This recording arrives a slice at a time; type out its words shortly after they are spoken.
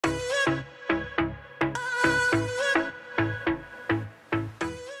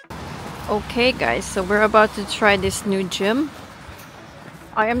Okay guys, so we're about to try this new gym.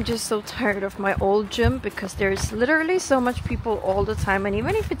 I am just so tired of my old gym because there's literally so much people all the time, and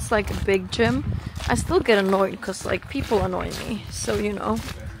even if it's like a big gym, I still get annoyed because like people annoy me, so you know.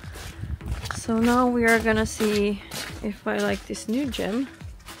 So now we are gonna see if I like this new gym,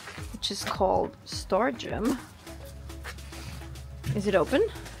 which is called Star Gym. Is it open?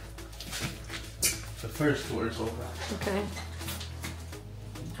 The first door is open. Okay.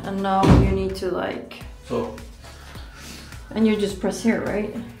 And now you need to like... So... And you just press here,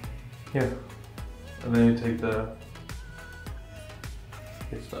 right? Yeah. And then you take the...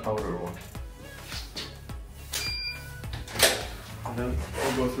 It's the outer one. And then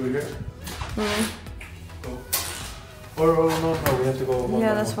we'll go through here. Go. Or no, we have to go one Yeah,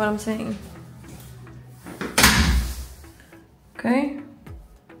 by that's one. what I'm saying. Okay.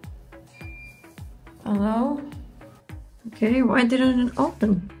 Hello? Okay, why didn't it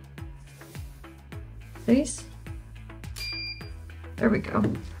open? Please? There we go.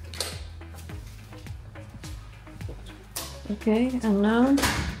 Okay, and now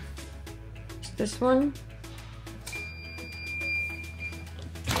it's this one.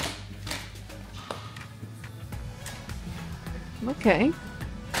 Okay.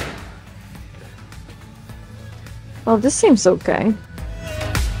 Well, this seems okay.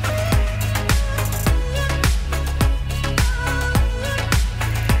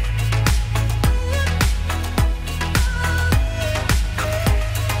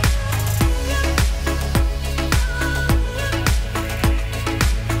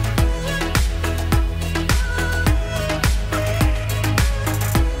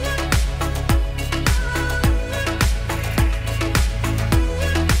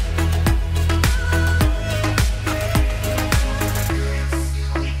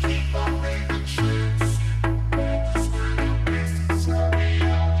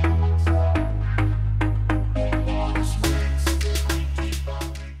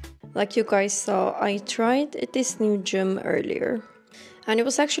 Like you guys saw, I tried this new gym earlier. And it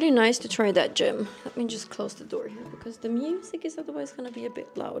was actually nice to try that gym. Let me just close the door here because the music is otherwise gonna be a bit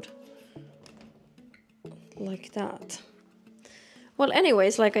loud. Like that. Well,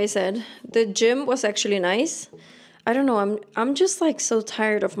 anyways, like I said, the gym was actually nice. I don't know, I'm just like so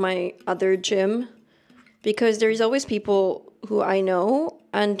tired of my other gym because there's always people who I know,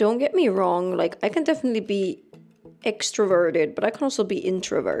 and don't get me wrong, like I can definitely be extroverted, but I can also be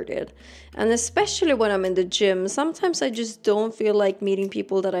introverted. And especially when I'm in the gym, sometimes I just don't feel like meeting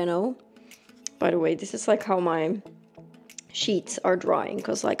people that I know. By the way, this is like how my sheets are drying,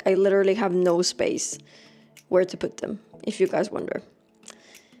 because like I literally have no space where to put them, if you guys wonder.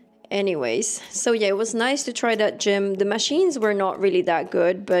 Anyways, so yeah, it was nice to try that gym. The machines were not really that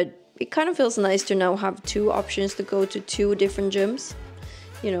good, but it kind of feels nice to now have two options to go to two different gyms.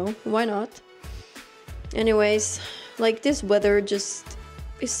 You know, why not? Anyways, like this weather just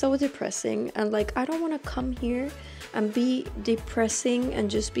is so depressing, and like I don't want to come here and be depressing and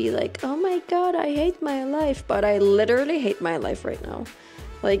just be like, oh my god, I hate my life. But I literally hate my life right now.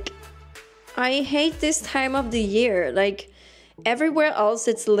 Like, I hate this time of the year. Like, everywhere else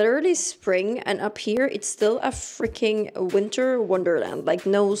it's literally spring, and up here it's still a freaking winter wonderland. Like,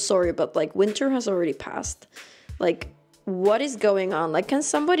 no, sorry, but like winter has already passed. Like, what is going on? Like, can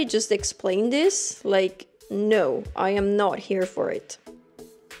somebody just explain this? Like, no, I am not here for it.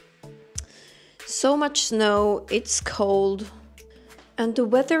 So much snow, it's cold, and the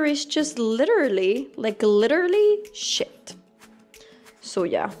weather is just literally shit. So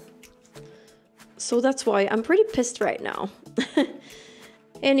yeah. So that's why I'm pretty pissed right now.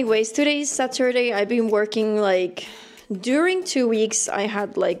 Anyways, today is Saturday. I've been working like... During 2 weeks, I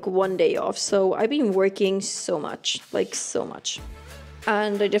had like 1 day off, so I've been working so much, like so much.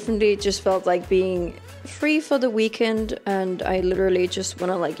 And I definitely just felt like being free for the weekend, and I literally just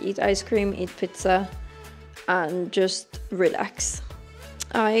want to like eat ice cream, eat pizza, and just relax.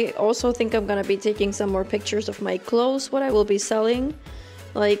 I also think I'm gonna be taking some more pictures of my clothes, what I will be selling.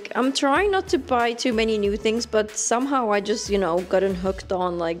 Like, I'm trying not to buy too many new things, but somehow I just, you know, gotten hooked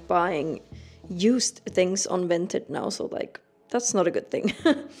on like buying used things on Vinted now, so like that's not a good thing.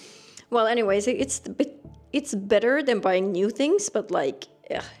 Well, anyways, it's better than buying new things, but like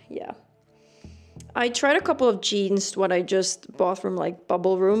yeah. I tried a couple of jeans what I just bought from like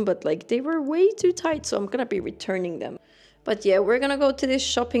Bubble Room, but like they were way too tight, so I'm gonna be returning them. But yeah, we're gonna go to this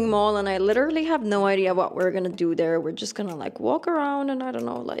shopping mall, and I literally have no idea what we're gonna do there. We're just gonna like walk around and I don't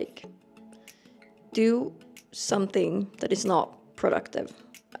know, like do something that is not productive.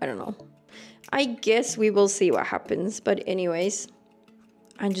 I don't know. I guess we will see what happens. But anyways,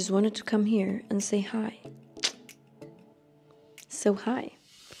 I just wanted to come here and say hi. So hi.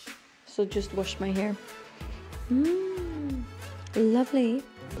 So just washed my hair. Lovely.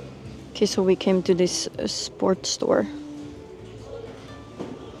 Okay, so we came to this sports store.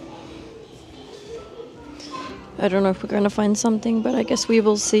 I don't know if we're gonna find something, but I guess we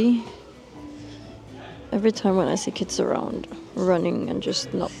will see. Every time when I see kids around running and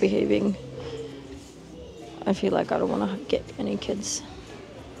just not behaving, I feel like I don't want to get any kids.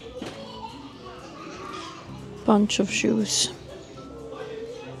 Bunch of shoes.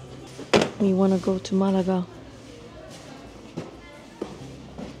 We want to go to Malaga.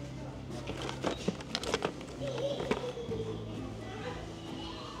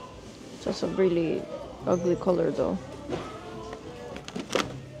 That's a really ugly color though.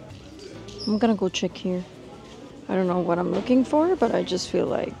 I'm gonna go check here. I don't know what I'm looking for, but I just feel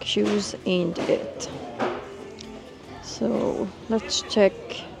like shoes ain't it. So let's check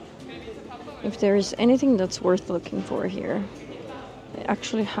if there is anything that's worth looking for here. I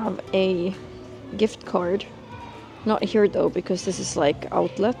actually have a gift card. Not here though, because this is like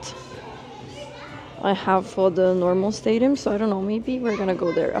outlet. I have for the normal stadium, so I don't know, maybe we're gonna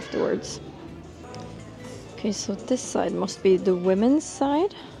go there afterwards. Okay, so this side must be the women's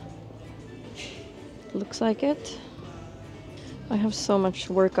side. Looks like it. I have so much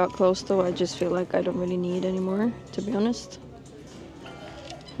workout clothes though, I just feel like I don't really need anymore, to be honest.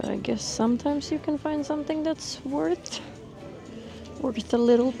 But I guess sometimes you can find something that's worth a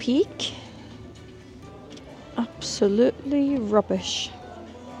little peek. Absolutely rubbish.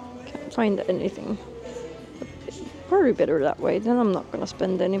 Can't find anything. Probably better that way, then I'm not gonna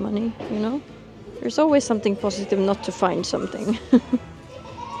spend any money, you know? There's always something positive not to find something.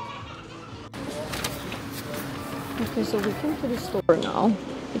 Okay, so we came to the store now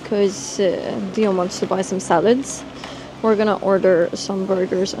because Dion wants to buy some salads. We're gonna order some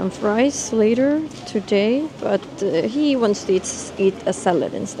burgers and fries later today, but he wants to eat a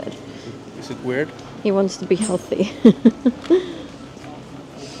salad instead. Is it weird? He wants to be healthy.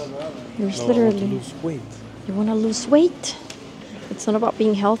 There's No, literally... I want to lose weight. You wanna lose weight? It's not about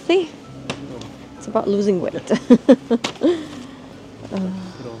being healthy. It's about losing weight.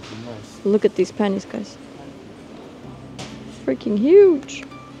 Look at these panties, guys. Freaking huge.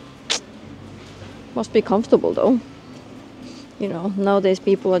 Must be comfortable though. You know, nowadays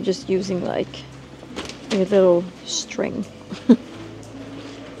people are just using like a little string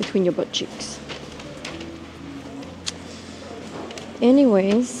between your butt cheeks.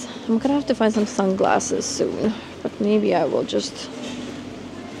 Anyways, I'm gonna have to find some sunglasses soon, but maybe I will just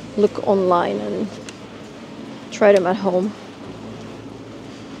look online and try them at home.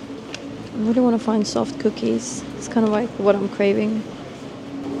 I really want to find soft cookies. It's kind of like what I'm craving.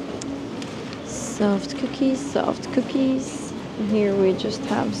 Soft cookies, soft cookies. And here we just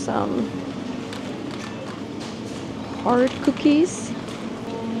have some hard cookies.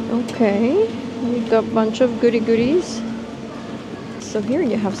 Okay, we got a bunch of goody goodies. So here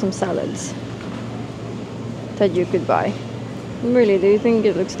you have some salads that you could buy. Really, do you think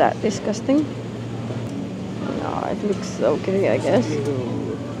it looks that disgusting? No, it looks okay, I guess.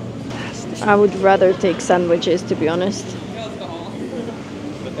 I would rather take sandwiches, to be honest.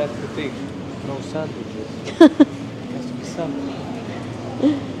 But that's the thing. No sandwiches. It has to be sandwiches.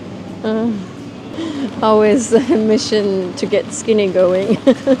 Always a mission to get skinny going.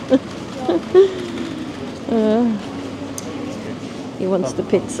 He wants the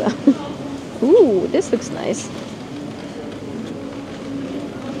pizza. Ooh, this looks nice.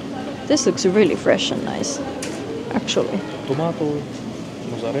 This looks really fresh and nice, actually. Tomato,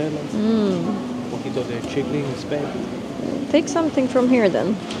 mozzarella, poquito de chicken in Spain. Take something from here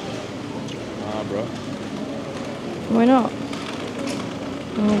then. Ah, bro. Why not?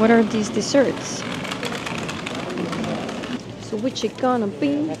 What are these desserts? So which it gonna I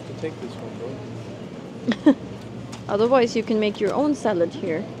be? have to take this one, bro. Otherwise you can make your own salad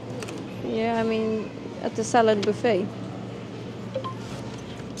here. Yeah, I mean, at the salad buffet.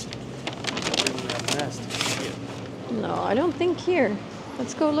 Nasty shit. No, I don't think here.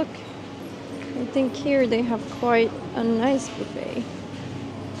 Let's go look. I think here they have quite a nice buffet.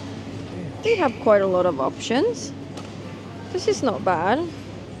 They have quite a lot of options. This is not bad.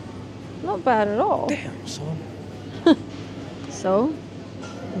 Not bad at all. Damn, son. So,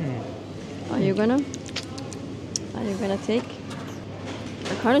 are you gonna take?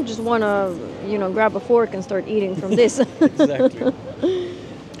 I kind of just wanna, you know, grab a fork and start eating from this. Exactly.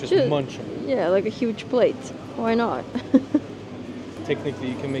 Just munch on it. Yeah, like a huge plate. Why not? Technically,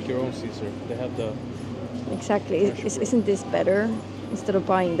 you can make your own Caesar. They have the... Exactly. Isn't this better instead of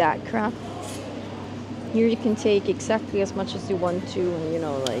buying that crap? Here you can take exactly as much as you want to, and you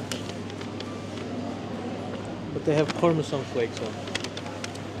know, like... But they have Parmesan flakes on.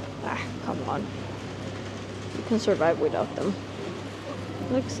 Ah, come on. You can survive without them.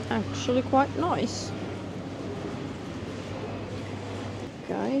 Looks actually quite nice.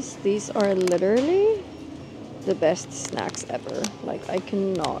 Guys, these are literally the best snacks ever. Like, I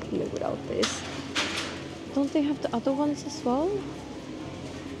cannot live without this. Don't they have the other ones as well?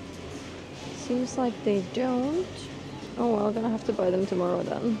 Seems like they don't. Oh well, gonna have to buy them tomorrow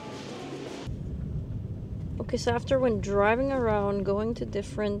then. Okay, so after when driving around, going to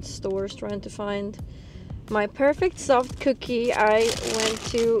different stores trying to find my perfect soft cookie, I went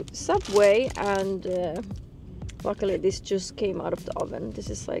to Subway and luckily this just came out of the oven. This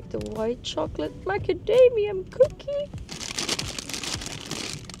is like the white chocolate macadamia cookie.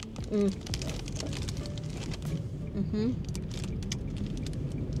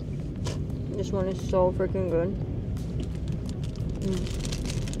 This one is so freaking good.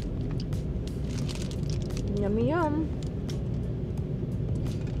 Yummy yum.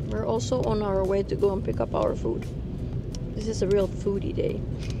 We're also on our way to go and pick up our food. This is a real foodie day.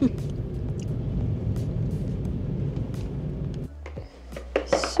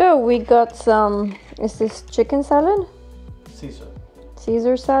 So we got some, is this chicken salad? Caesar.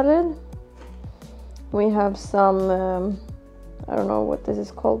 Caesar salad. We have some, I don't know what this is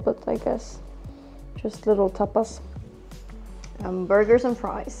called, but I guess just little tapas. Burgers and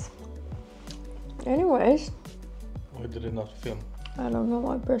fries. Anyways. Why did it not film? I don't know,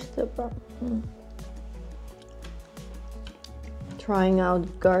 I pressed it, but... Trying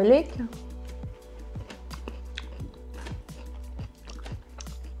out garlic.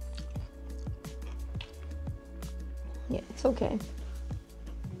 Yeah, it's okay.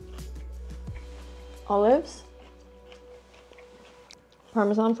 Olives.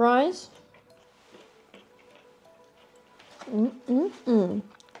 Parmesan fries.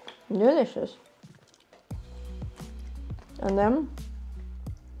 Delicious. And then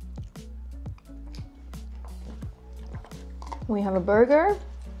we have a burger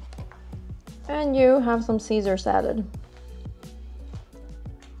and you have some Caesar salad.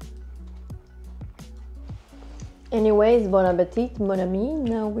 Anyways, bon appetit, mon ami.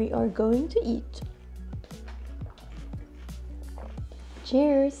 Now we are going to eat.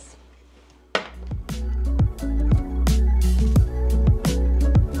 Cheers.